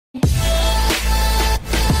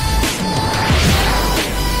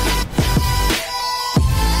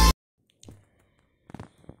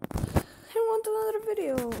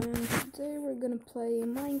play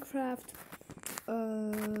Minecraft.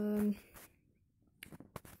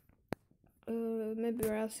 Maybe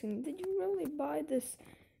you're asking, did you really buy this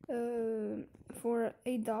for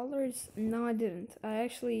 $8? No, I didn't. I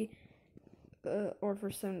actually, or for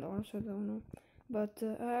 $7, I don't know. But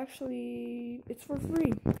it's for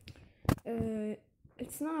free.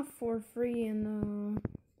 It's not for free in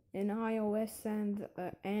iOS and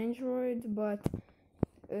Android, but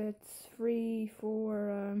it's free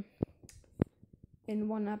for in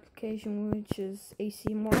one application, which is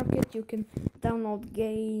AC Market. You can download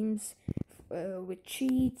games with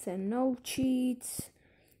cheats and no cheats.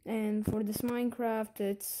 And for this Minecraft,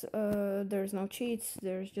 it's there's no cheats.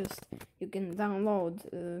 There's just you can download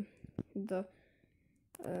the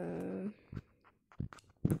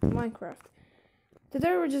Minecraft.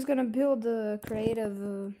 Today we're just gonna build a creative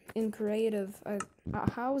a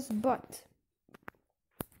house, but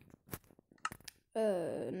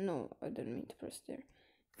no, I didn't mean to press there.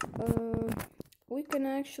 We can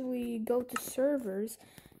actually go to servers.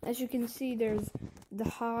 As you can see, there's the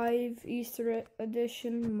Hive, Easter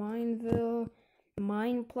Edition, Mineville,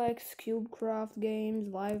 Mineplex, CubeCraft Games,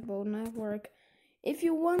 Liveboat Network. If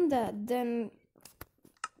you want that, then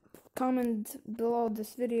comment below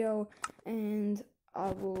this video and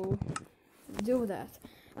I will do that.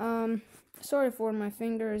 Sorry for my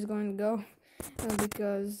finger is going to go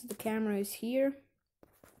because the camera is here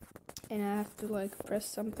and I have to like press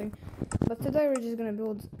something. But today we're just gonna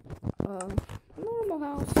build a normal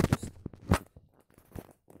house.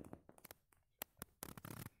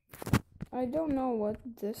 I don't know what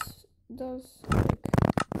this does,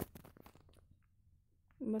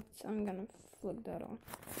 but I'm gonna flick that on.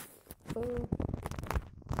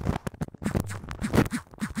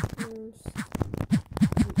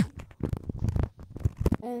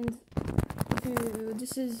 And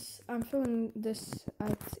I'm filming this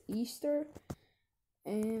at Easter,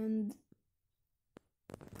 and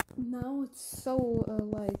now it's so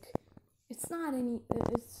it's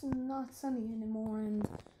not sunny anymore, and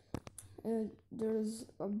there's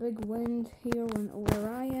a big wind here where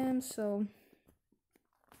I am, so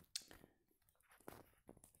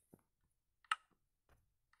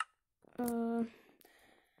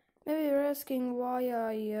maybe you're asking why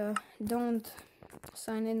I don't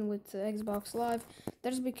sign in with Xbox Live.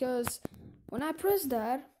 That's because when I press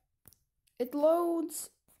that, it loads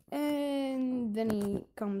and then he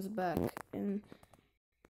comes back in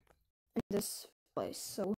this place,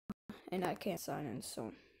 so and I can't sign in,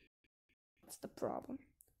 so that's the problem.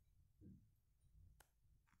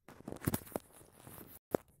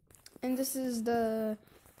 And this is the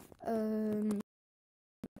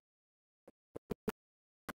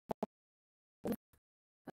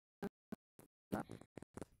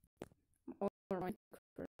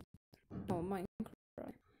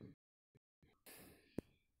Minecraft.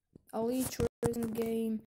 Elytra is in the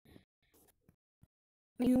game.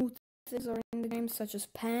 New things are in the game, such as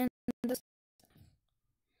pandas,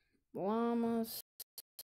 llamas.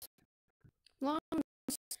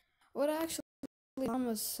 What actually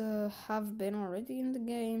llamas have been already in the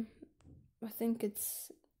game. I think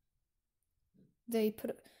they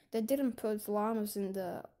didn't put llamas in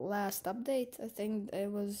the last update. I think it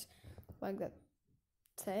was like that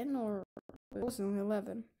 10 or it was in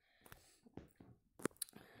 11.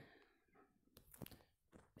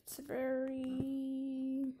 It's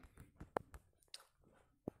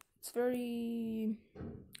very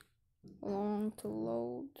long to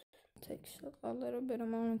load. It takes a little bit of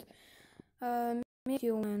moment.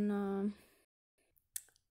 Maybe when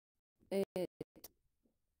it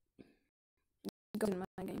goes in my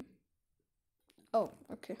game. Oh,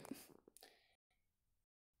 okay.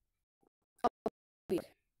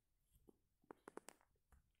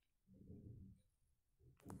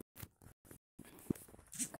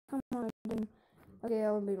 Come on, okay,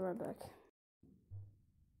 I'll be right back.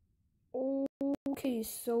 Okay,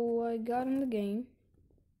 so I got in the game.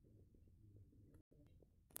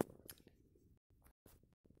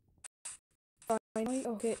 Finally,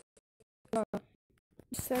 okay.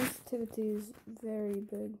 Sensitivity is very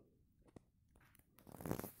big.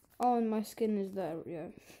 Oh, and my skin is that, yeah.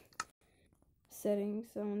 Settings,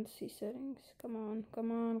 I want to see settings. Come on.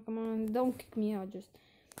 Don't kick me out, just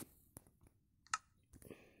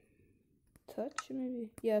touch, maybe.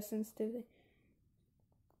 Yeah, sensitivity.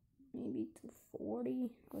 Maybe to 40.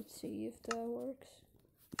 Let's see if that works.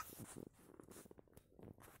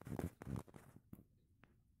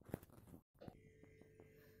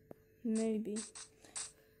 Maybe.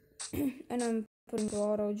 And I'm putting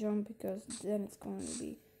auto jump because then it's going to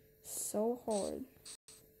be so hard.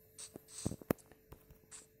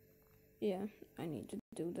 Yeah, I need to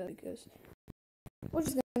do that because we're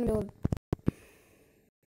just gonna build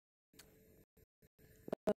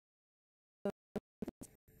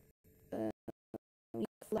a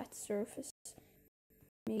flat surface.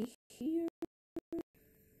 Maybe here.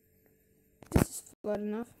 This is flat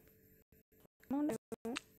enough. Come on,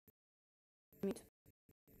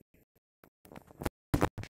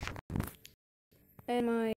 and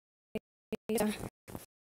my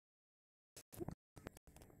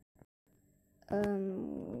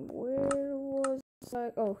where was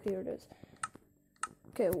I? Oh, here it is.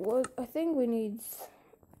 Okay, what I think we need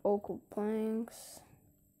oak planks.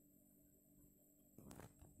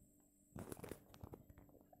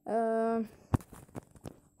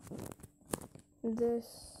 This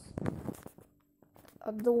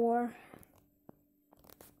a door.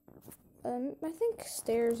 I think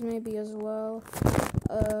stairs maybe as well.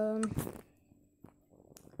 I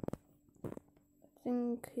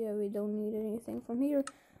think yeah, we don't need anything from here.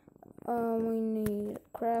 We need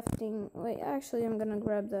crafting. Wait, actually, I'm gonna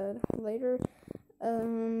grab that later.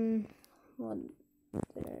 What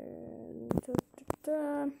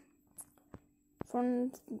there?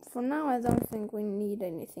 For now, I don't think we need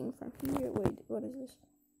anything from here. Wait, what is this?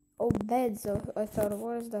 Oh, beds. Oh, I thought,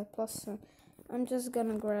 what is that plus? I'm just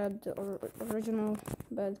gonna grab the original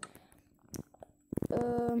bed.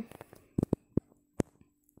 Don't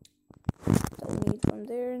need from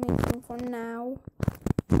there anything for now.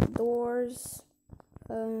 Doors.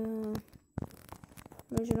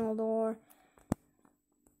 Original door.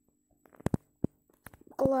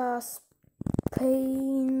 Glass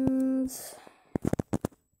panes.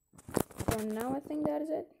 For now, I think that is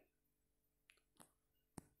it.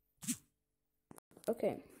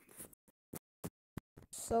 Okay.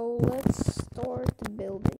 So let's start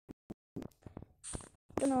building.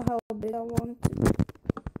 I don't know how big I want to.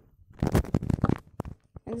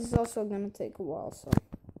 And this is also gonna take a while, so.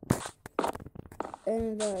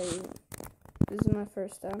 And this is my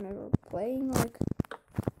first time ever playing like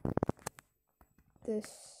this.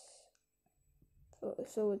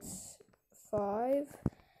 So it's 5.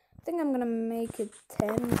 I think I'm gonna make it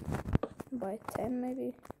 10 by 10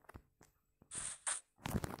 maybe.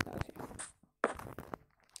 Okay.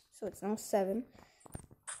 So it's now 7.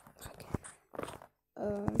 Okay.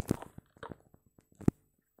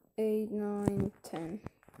 8, 9, 10.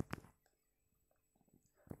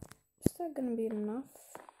 Is that gonna be enough?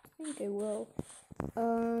 I think it will.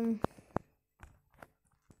 Oh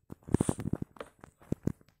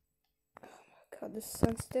my god, the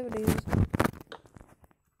sensitivity is.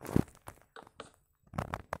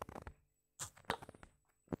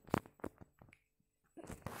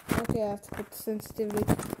 Okay, I have to put the sensitivity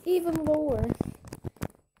even lower.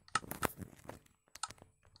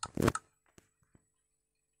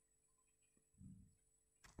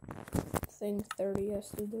 I think 30 has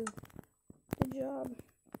to do the job.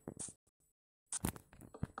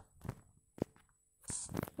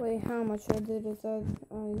 Wait, how much I did it? I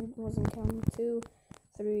wasn't counting. 2,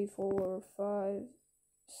 3, 4, 5,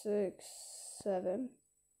 6, 7,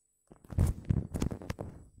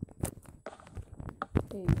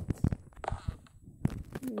 8,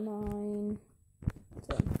 9,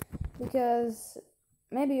 10. Because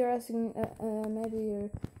maybe you're asking, maybe you're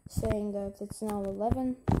saying that it's now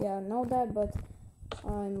 11. Yeah, I know that, but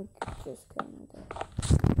I'm just gonna go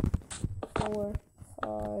 4,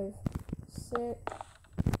 5, 6.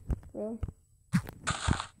 Really?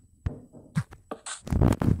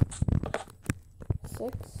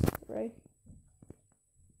 6, right?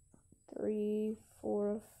 3,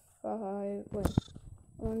 4, 5. Wait.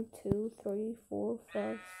 1, 2, 3, 4,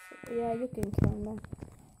 5. 6. Yeah, you can count that.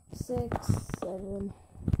 6, 7,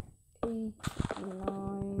 8,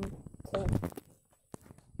 9, 10.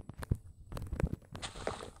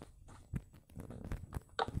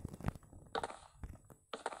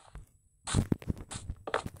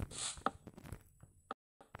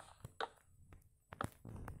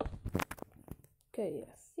 Okay, I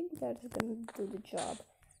think that is gonna do the job.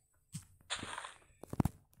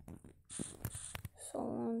 So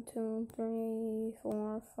 1, 2, 3,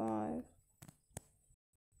 4, 5.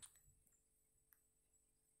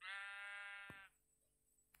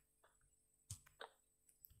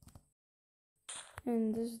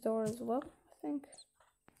 And this door as well, I think.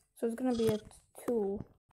 So it's gonna be a 2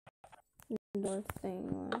 door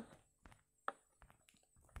thing.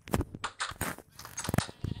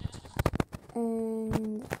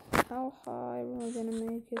 And how high we're we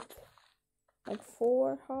gonna make it? Like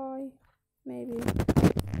 4 high, maybe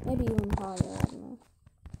even higher. I don't know.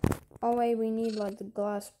 Oh wait, we need like the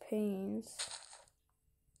glass panes.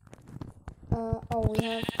 Oh,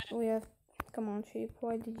 we have. Come on, sheep.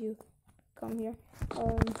 Why did you come here?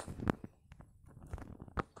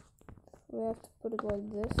 we have to put it like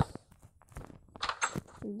this.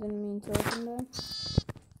 Didn't mean to open that.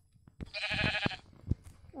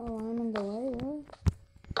 Oh, I'm in the way, really?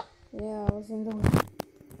 Yeah, I was in the way.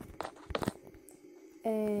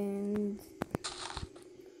 And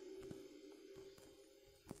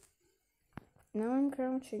now I'm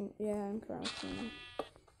crouching. Yeah, I'm crouching now.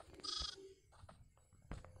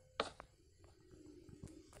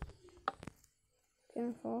 Can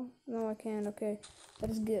I fall? No, I can't. Okay, that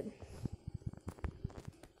is good.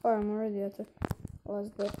 Oh, I'm already at the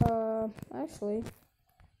last bit. Actually,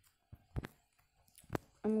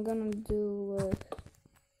 I'm gonna do like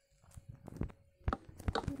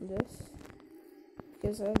this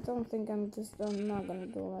because I don't think I'm not gonna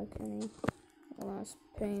do like any last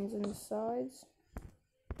panes in the sides.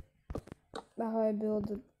 How I build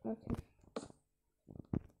it. Okay.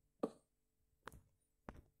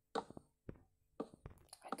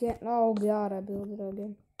 Again. Oh God, I build it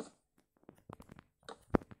again.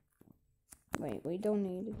 Wait, we don't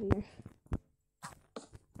need it here.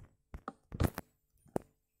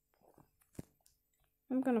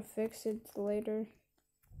 I'm gonna fix it later.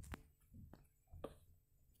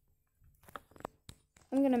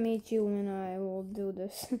 I'm gonna meet you when I will do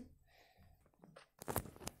this.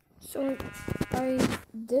 So I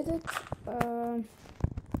did it, and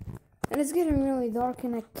it's getting really dark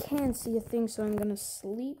and I can't see a thing, so I'm gonna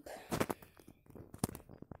sleep.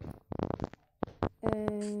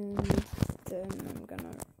 And then I'm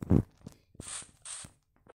gonna...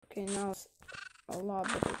 Okay, now it's a lot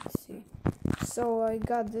better to see. So I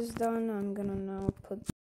got this done. I'm gonna now put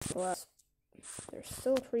glass. There's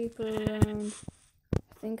still a creeper around.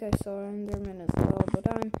 I think I saw Enderman as well, but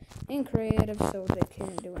I'm in creative, so they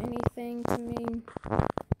can't do anything to me.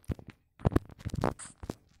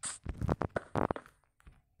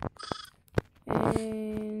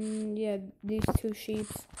 And yeah, these two sheep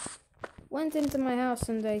went into my house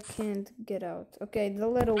and I can't get out. Okay, the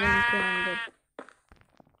little one can, but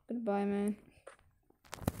goodbye, man.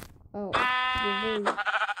 Oh, you're very...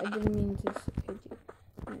 I didn't mean to hit you.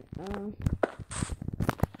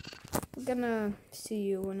 I'm gonna see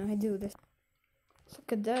you when I do this.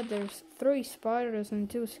 Look at that, there's 3 spiders and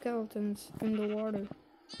 2 skeletons in the water.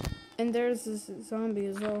 And there's this zombie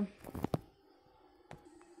as well.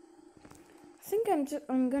 I think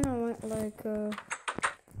I'm gonna like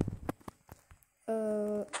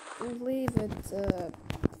leave it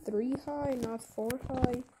 3 high, not 4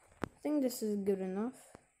 high. I think this is good enough.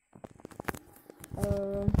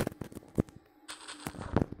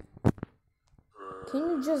 Can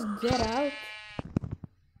you just get out?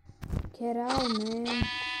 Get out, man.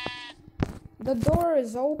 The door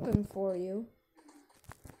is open for you.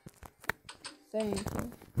 Thank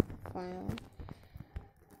you. Finally.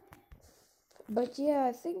 But yeah,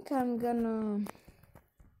 I think I'm gonna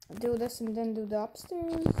do this and then do the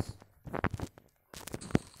upstairs.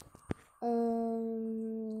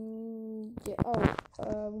 Yeah.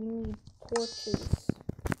 Oh, we need torches.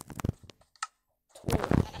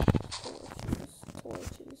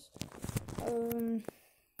 Torches.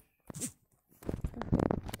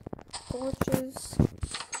 Torches.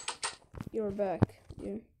 You're back.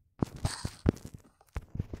 You.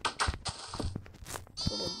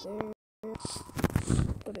 Put it there.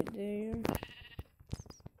 Put it there.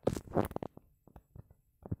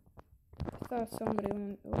 I thought somebody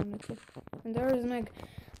wanted to. And there is an egg.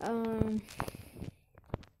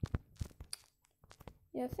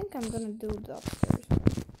 Yeah, I think I'm gonna do the upstairs.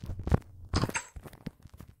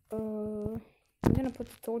 I'm gonna put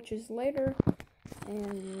the torches later.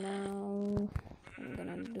 And now I'm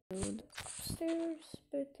gonna do the upstairs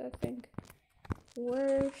bit, I think.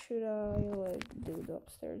 Where should I like do the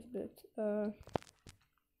upstairs bit?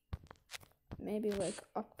 Maybe like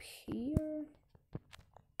up here.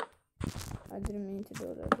 I didn't mean to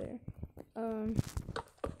do that there.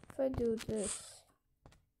 If I do this,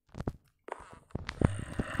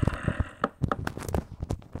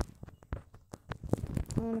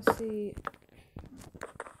 I wanna see.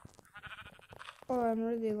 Oh, I'm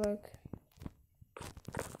really like.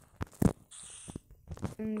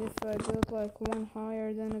 And if I build like 1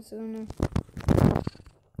 higher, then it's gonna.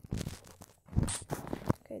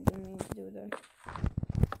 Okay, didn't mean to do that.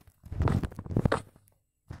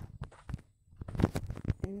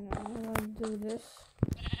 And now I'll do this.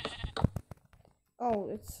 Oh,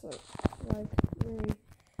 it's like very.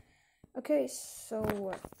 Okay, so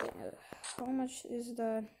how much is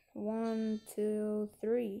that? 1, 2,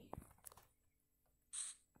 3.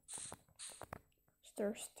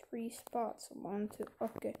 There's 3 spots. 1, 2.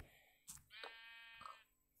 Okay.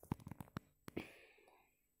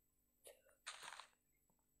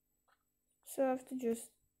 So I have to just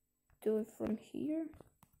do it from here,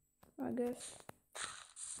 I guess.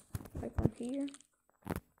 Like from here.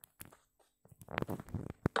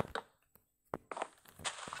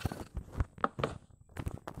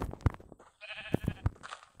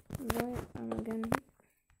 Right, I'm gonna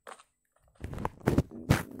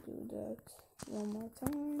do that one more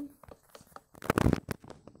time.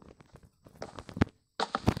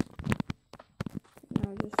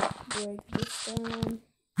 Now just break this down.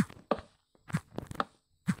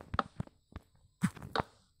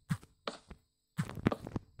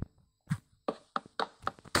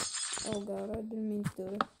 Oh god, I didn't mean to do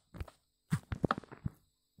it.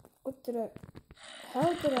 What did I...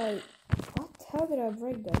 How did I... What? How did I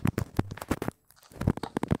break that?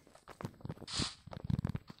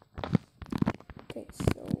 Okay,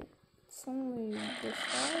 so it's only this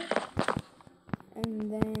side.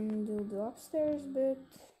 And then do the upstairs bit.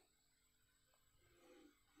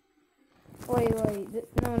 Wait,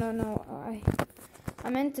 no. I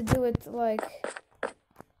meant to do it like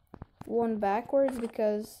one backwards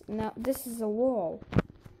because now this is a wall.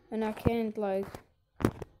 And I can't like...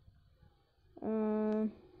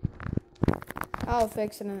 I'll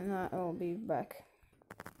fix it and I'll be back.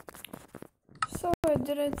 So I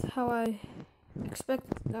did it how I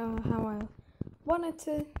how I wanted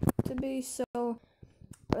to be. So,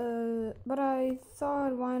 but I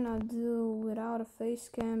thought why not do without a face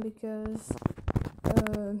cam because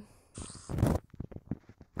it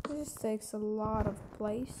just takes a lot of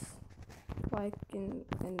place, like in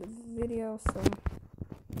the video. So,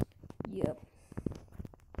 yep.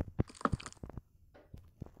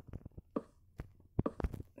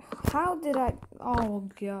 How did I... Oh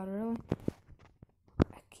god, really?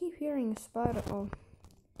 I keep hearing a spider. Oh,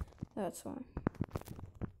 that's fine.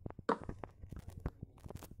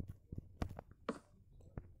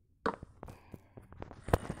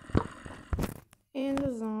 And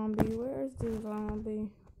the zombie. Where's the zombie?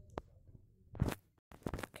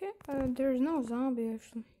 Okay, there's no zombie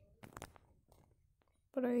actually.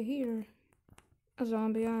 But I hear a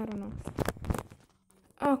zombie, I don't know.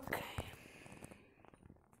 Okay.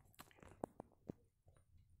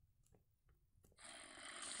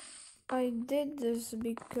 I did this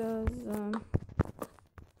because I'm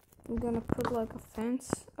gonna put like a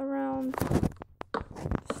fence around the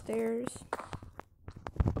stairs.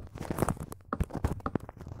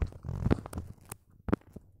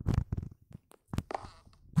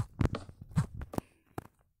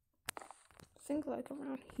 I think like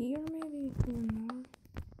around here maybe even more.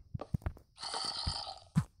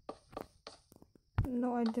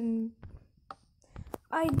 No, I didn't.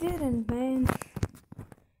 I didn't, man.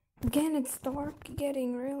 Again, it's dark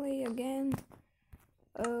getting really again.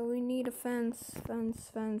 We need a fence.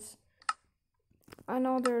 I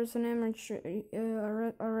know there's an image. I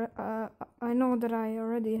know that I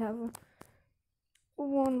already have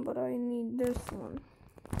one, but I need this one.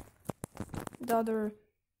 The other.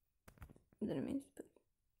 Didn't mean to.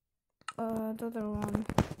 The other one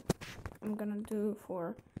I'm gonna do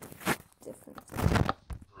for different.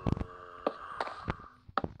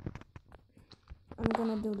 I'm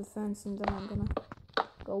gonna do the fence and then I'm gonna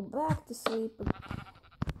go back to sleep. And then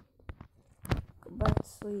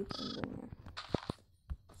yeah.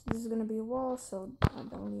 So this is gonna be a wall, so I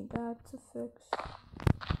don't need that to fix.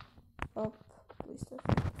 Up, please stop.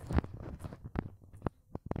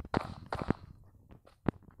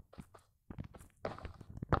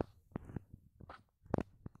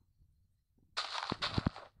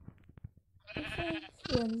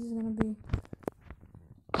 Yeah, this is gonna be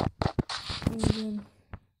good.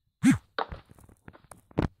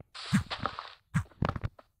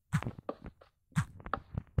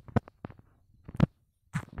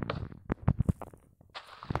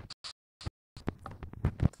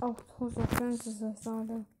 Oh, those are fences I thought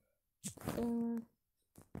of.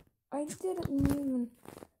 I didn't even...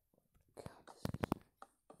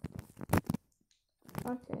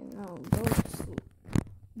 Okay, no, go to sleep.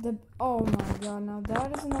 Oh my god, now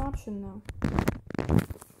that is an option now.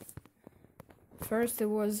 First it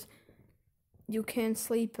was you can't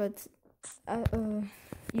sleep at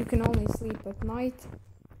you can only sleep at night,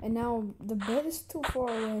 and now the bed is too far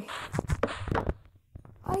away.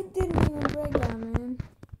 I didn't even break that, man.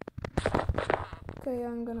 Okay,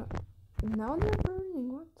 I'm gonna... Now they're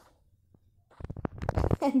burning, what?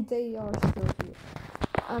 And they are still here.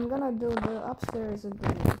 I'm gonna do the upstairs and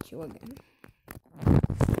then meet you again.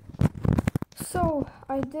 So,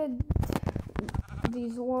 I did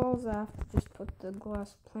these walls. I have to just put the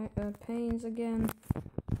glass panes again.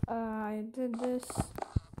 I did this.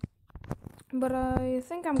 But I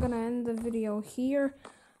think I'm gonna end the video here.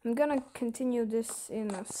 I'm gonna continue this in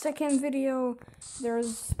a second video.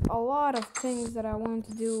 There's a lot of things that I want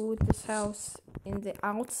to do with this house in the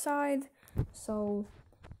outside. So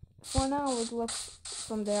for now, it looks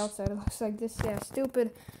from the outside, it looks like this. Yeah,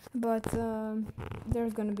 stupid, but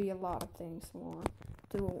there's gonna be a lot of things more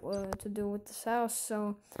to do with this house.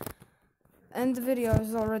 So, and the video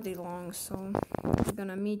is already long, so I'm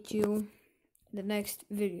gonna meet you in the next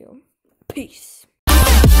video. Peace.